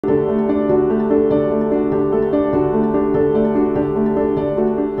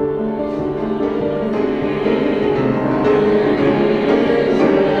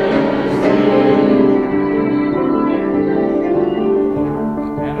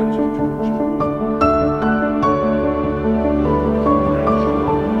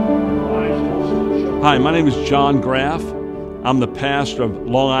Hi, my name is John Graff. I'm the pastor of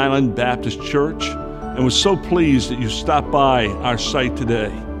Long Island Baptist Church and was so pleased that you stopped by our site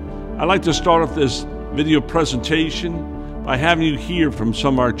today. I'd like to start off this video presentation by having you hear from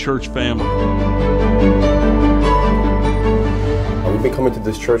some of our church family. We've been coming to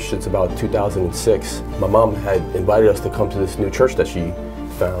this church since about 2006. My mom had invited us to come to this new church that she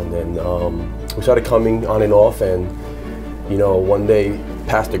found, and we started coming on and off, and you know, one day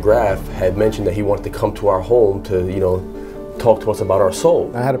Pastor Graff had mentioned that he wanted to come to our home to, you know, talk to us about our soul.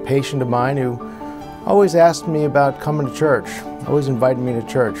 I had a patient of mine who always asked me about coming to church, always invited me to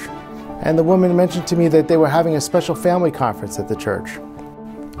church. And the woman mentioned to me that they were having a special family conference at the church.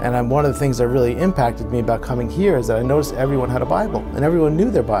 And one of the things that really impacted me about coming here is that I noticed everyone had a Bible, and everyone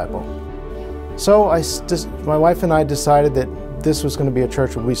knew their Bible. So my wife and I decided that this was going to be a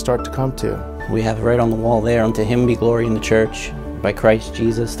church that we start to come to. We have right on the wall there, "Unto him be glory in the church, by Christ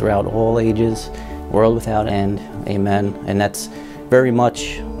Jesus, throughout all ages, world without end. Amen." And that's very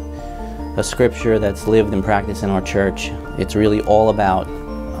much a scripture that's lived and practiced in our church. It's really all about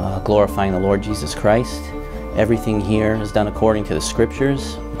glorifying the Lord Jesus Christ. Everything here is done according to the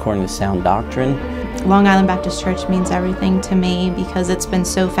scriptures, according to sound doctrine. Long Island Baptist Church means everything to me because it's been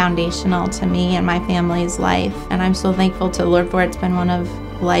so foundational to me and my family's life. And I'm so thankful to the Lord for it. It's been one of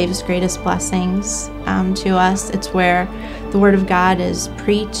life's greatest blessings to us. It's where the Word of God is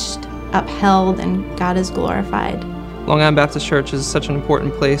preached, upheld, and God is glorified. Long Island Baptist Church is such an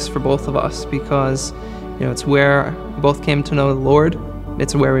important place for both of us because, you know, it's where we both came to know the Lord.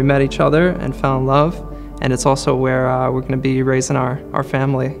 It's where we met each other and fell in love. And it's also where we're going to be raising our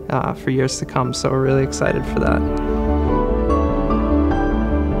family for years to come. So we're really excited for that.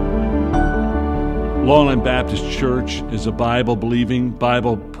 Long Island Baptist Church is a Bible-believing,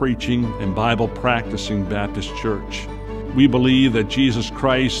 Bible-preaching, and Bible-practicing Baptist church. We believe that Jesus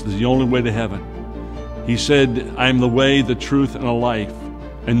Christ is the only way to heaven. He said, "I am the way, the truth, and the life,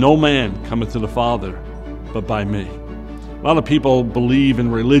 and no man cometh to the Father but by me." A lot of people believe in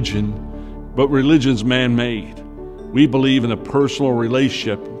religion, but religion's man-made. We believe in a personal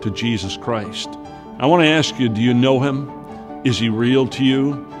relationship to Jesus Christ. I want to ask you, do you know Him? Is He real to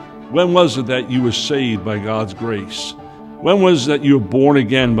you? When was it that you were saved by God's grace? When was it that you were born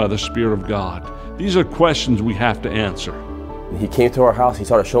again by the Spirit of God? These are questions we have to answer. He came to our house, he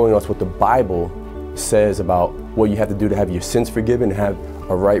started showing us what the Bible says about what you have to do to have your sins forgiven and have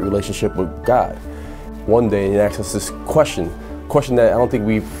a right relationship with God. One day he asked us this question that I don't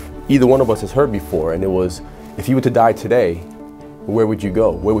think either one of us has heard before, and it was, if you were to die today, where would you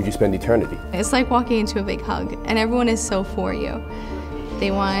go? Where would you spend eternity? It's like walking into a big hug, and everyone is so for you. They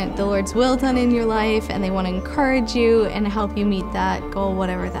want the Lord's will done in your life, and they want to encourage you and help you meet that goal,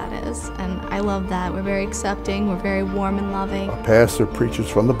 whatever that is. And I love that. We're very accepting, we're very warm and loving. A pastor preaches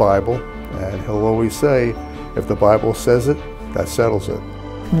from the Bible, and he'll always say, if the Bible says it, that settles it.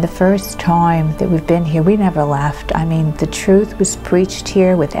 From the first time that we've been here, we never left. I mean, the truth was preached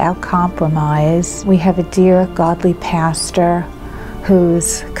here without compromise. We have a dear, godly pastor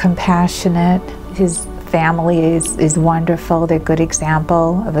who's compassionate. His family is wonderful. They're a good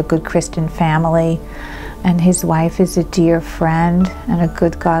example of a good Christian family. And his wife is a dear friend and a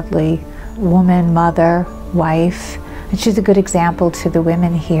good, godly woman, mother, wife. And she's a good example to the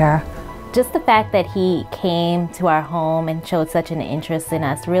women here. Just the fact that he came to our home and showed such an interest in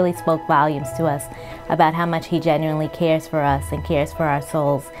us really spoke volumes to us about how much he genuinely cares for us and cares for our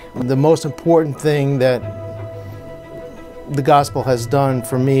souls. The most important thing that the gospel has done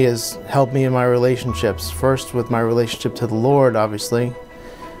for me is help me in my relationships. First with my relationship to the Lord, obviously,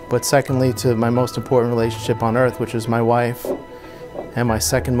 but secondly to my most important relationship on earth, which is my wife. And my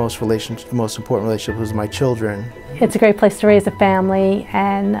second most important relationship was my children. It's a great place to raise a family,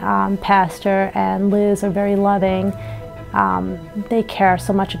 and Pastor and Liz are very loving. They care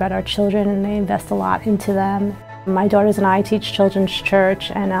so much about our children, and they invest a lot into them. My daughters and I teach children's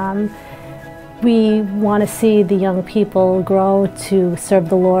church, and we want to see the young people grow to serve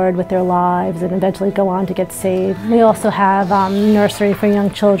the Lord with their lives and eventually go on to get saved. We also have nursery for young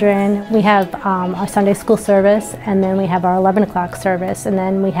children. We have our Sunday school service, and then we have our 11 o'clock service, and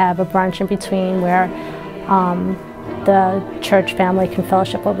then we have a brunch in between where the church family can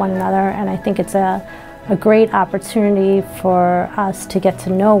fellowship with one another. And I think it's a great opportunity for us to get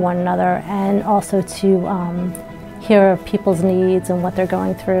to know one another and also to hear people's needs and what they're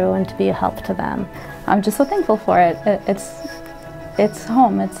going through and to be a help to them. I'm just so thankful for it. It's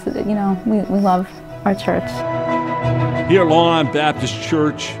home. It's, you know, we love our church. Here at Long Island Baptist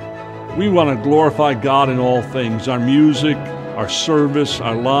Church, we want to glorify God in all things, our music, our service,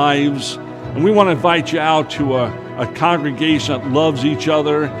 our lives, and we want to invite you out to a congregation that loves each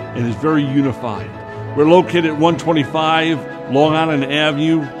other and is very unified. We're located at 125 Long Island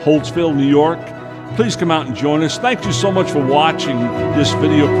Avenue, Holtsville, New York. Please come out and join us. Thank you so much for watching this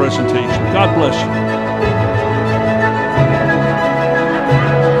video presentation. God bless you.